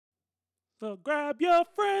So grab your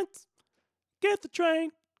friends, get the train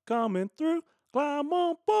coming through, climb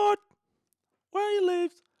on board. Where you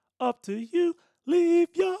live's up to you. Leave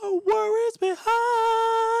your worries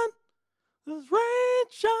behind. This rain,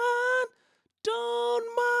 shine, don't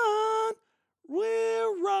mind.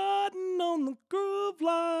 We're riding on the groove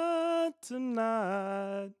line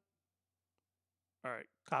tonight. All right,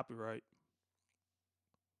 copyright.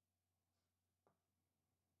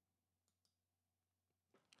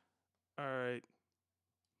 All right.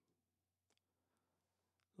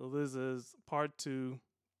 So this is part 2,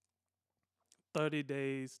 30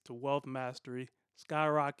 days to wealth mastery.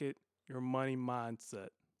 Skyrocket your money mindset.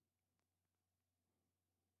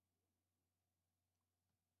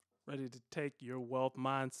 Ready to take your wealth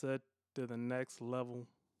mindset to the next level?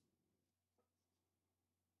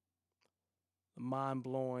 The mind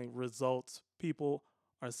blowing results people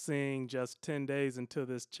are seeing just 10 days into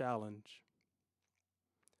this challenge.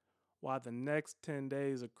 Why the next 10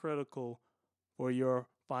 days are critical for your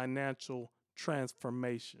financial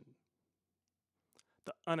transformation.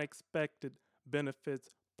 The unexpected benefits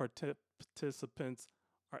participants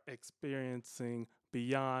are experiencing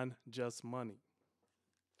beyond just money.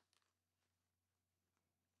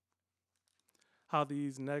 How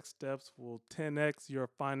these next steps will 10x your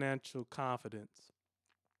financial confidence.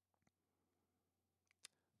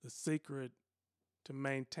 The secret to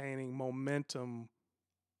maintaining momentum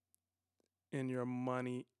in your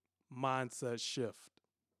money mindset shift.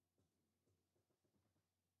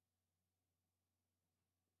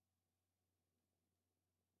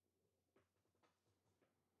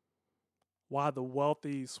 Why the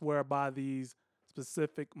wealthy swear by these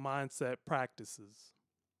specific mindset practices.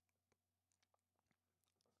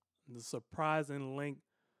 The surprising link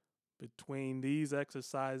between these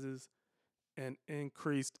exercises and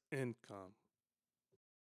increased income.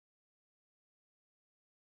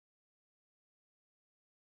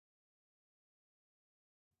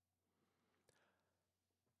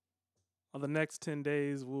 The next 10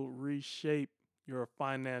 days will reshape your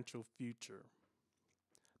financial future.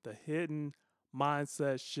 The hidden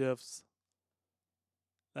mindset shifts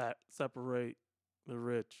that separate the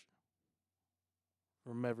rich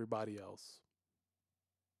from everybody else.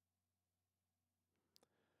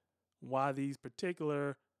 Why these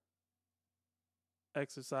particular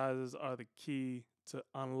exercises are the key to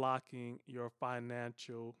unlocking your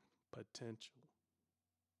financial potential.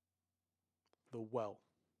 The wealth.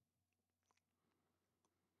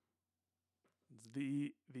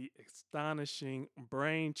 The astonishing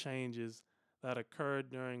brain changes that occur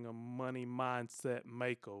during a money mindset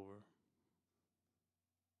makeover.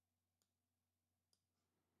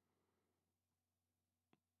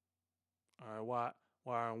 All right,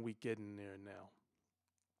 why aren't we getting there now?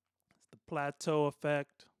 It's the plateau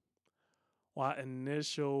effect. Why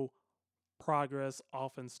initial progress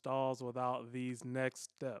often stalls without these next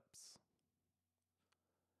steps.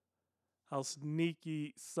 How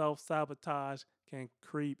sneaky self-sabotage can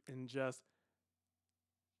creep in just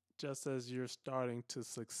as you're starting to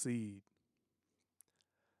succeed.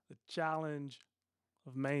 The challenge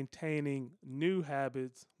of maintaining new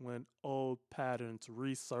habits when old patterns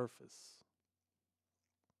resurface.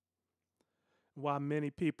 Why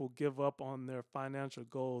many people give up on their financial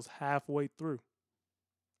goals halfway through.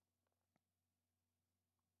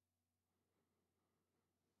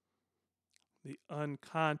 The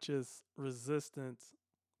unconscious resistance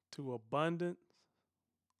to abundance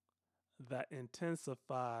that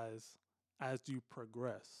intensifies as you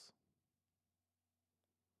progress.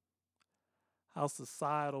 How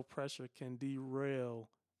societal pressure can derail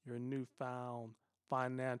your newfound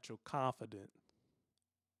financial confidence.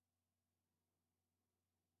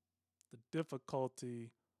 The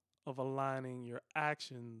difficulty of aligning your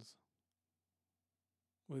actions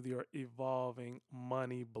with your evolving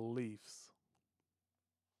money beliefs.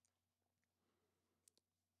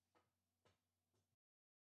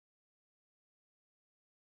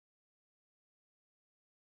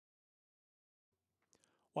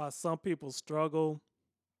 While some people struggle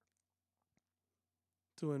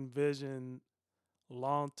to envision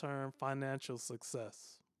long term financial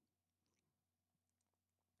success,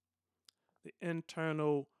 the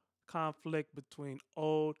internal conflict between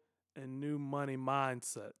old and new money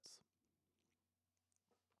mindsets,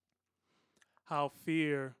 how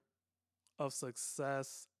fear of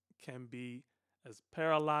success can be as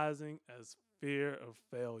paralyzing as fear of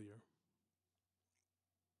failure.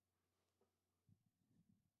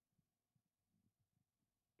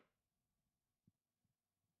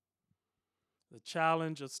 The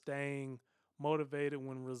challenge of staying motivated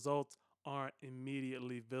when results aren't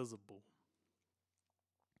immediately visible.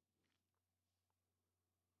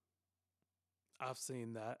 I've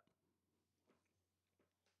seen that.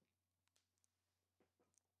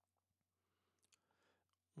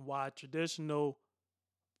 Why traditional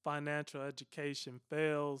financial education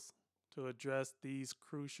fails to address these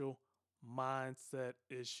crucial mindset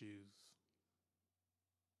issues.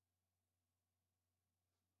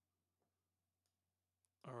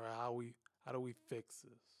 All right, how do we fix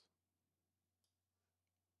this?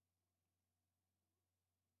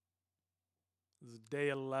 This is day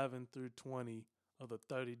 11 through 20 of the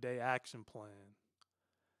 30-day action plan.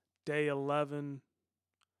 Day 11,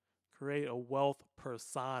 create a wealth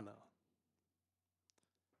persona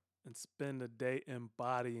and spend a day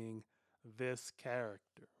embodying this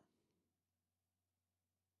character.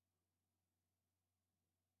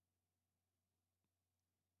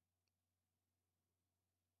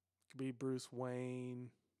 It could be Bruce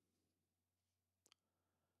Wayne.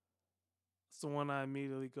 It's the one I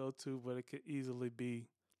immediately go to, but it could easily be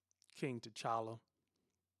King T'Challa.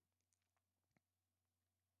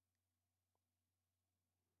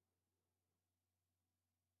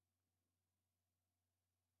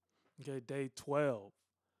 Okay, day 12.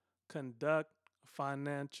 Conduct a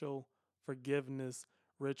financial forgiveness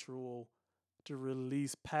ritual to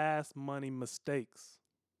release past money mistakes.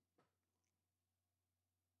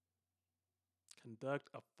 Conduct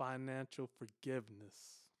a financial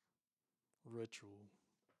forgiveness ritual.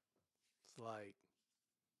 It's like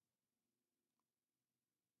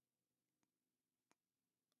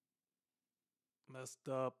messed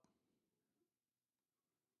up.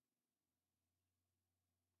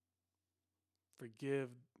 Forgive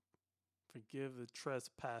forgive the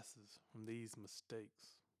trespasses from these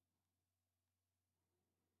mistakes.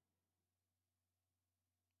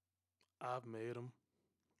 I've made them.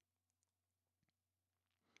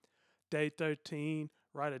 Day 13,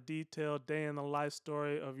 write a detailed day in the life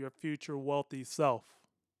story of your future wealthy self.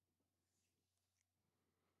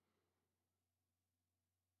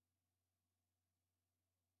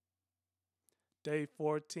 Day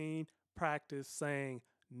 14, practice saying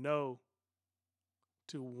no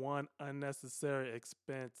to one unnecessary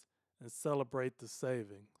expense and celebrate the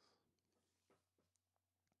savings.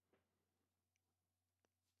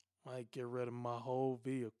 Might get rid of my whole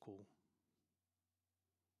vehicle.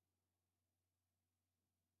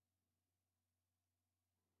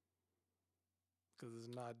 Because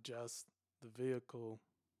it's not just the vehicle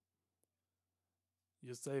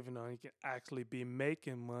you're saving on. You can actually be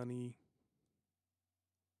making money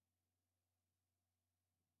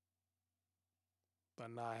by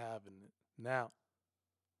not having it. Now,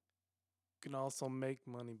 you can also make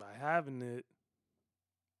money by having it,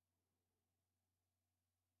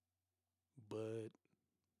 but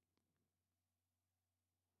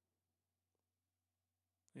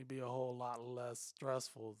it'd be a whole lot less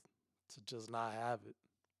stressful to just not have it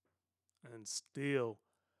and still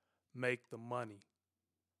make the money.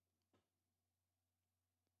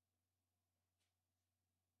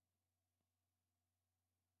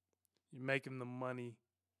 You're making the money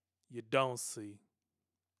you don't see.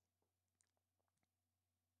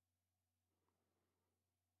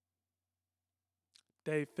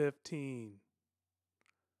 Day 15.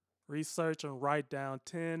 Research and write down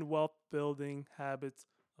 10 wealth building habits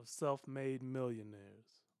of self made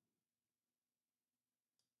millionaires.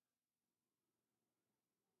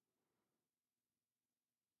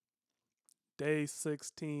 Day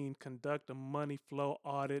 16. Conduct a money flow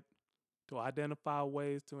audit to identify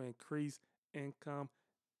ways to increase income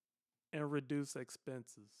and reduce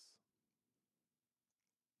expenses.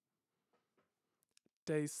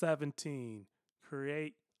 Day 17.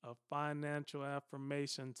 Create a financial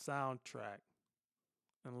affirmation soundtrack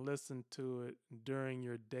and listen to it during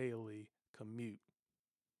your daily commute.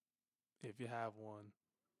 If you have one.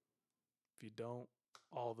 If you don't,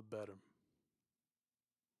 all the better.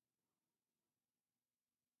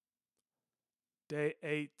 Day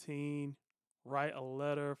 18. Write a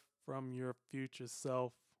letter from your future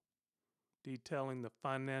self detailing the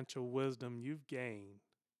financial wisdom you've gained.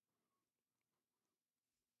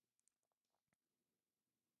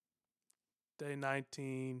 Day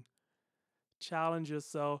 19. Challenge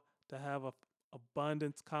yourself to have an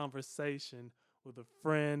abundance conversation with a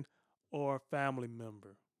friend or a family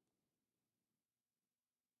member.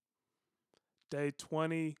 Day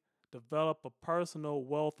 20. Develop a personal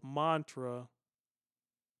wealth mantra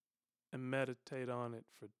and meditate on it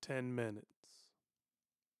for 10 minutes.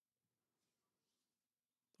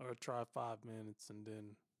 Or try 5 minutes and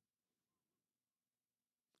then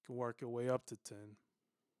you can work your way up to 10.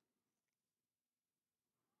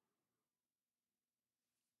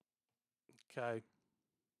 Okay.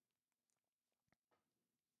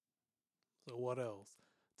 So what else?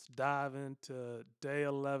 Let's dive into day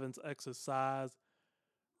 11's exercise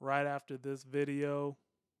right after this video.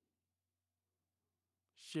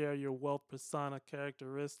 Share your wealth persona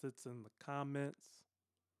characteristics in the comments.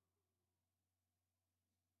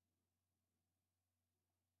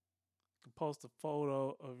 You can post a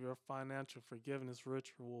photo of your financial forgiveness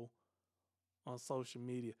ritual on social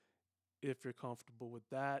media if you're comfortable with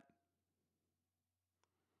that.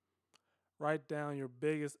 Write down your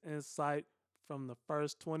biggest insight from the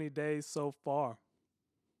first 20 days so far.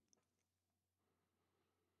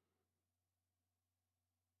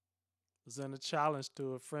 Present a challenge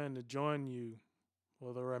to a friend to join you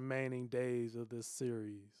for the remaining days of this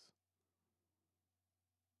series.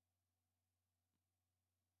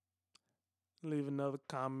 Leave another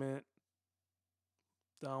comment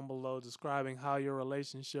down below describing how your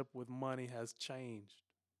relationship with money has changed.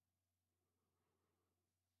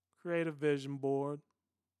 Create a vision board.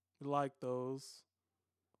 We like those.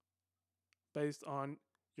 Based on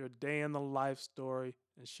your day in the life story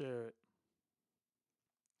and share it.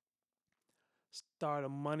 Start a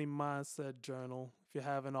money mindset journal if you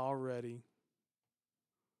haven't already.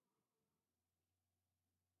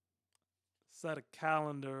 Set a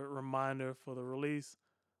calendar reminder for the release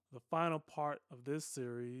of the final part of this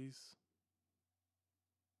series.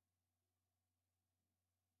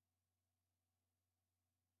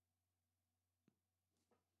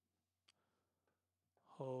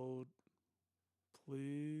 Hold,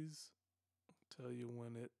 please. I'll tell you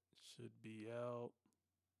when it should be out.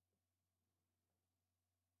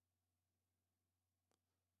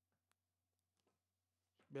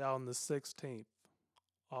 Be out on the 16th,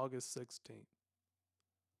 August 16th.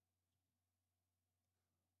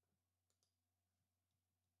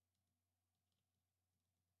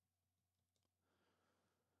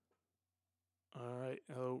 All right.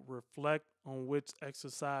 Reflect on which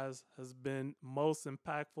exercise has been most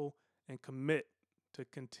impactful and commit to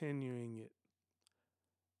continuing it.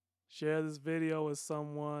 Share this video with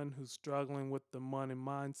someone who's struggling with the money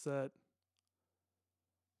mindset.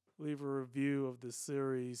 Leave a review of the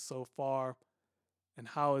series so far and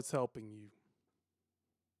how it's helping you.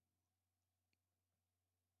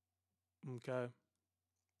 Okay?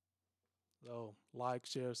 So, like,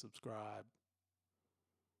 share, subscribe.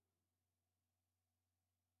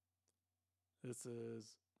 This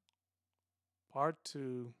is part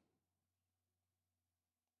 2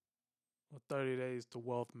 of 30 Days to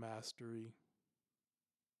Wealth Mastery.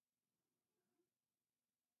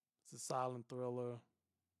 It's a silent thriller.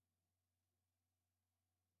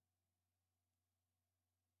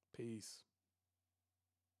 Peace.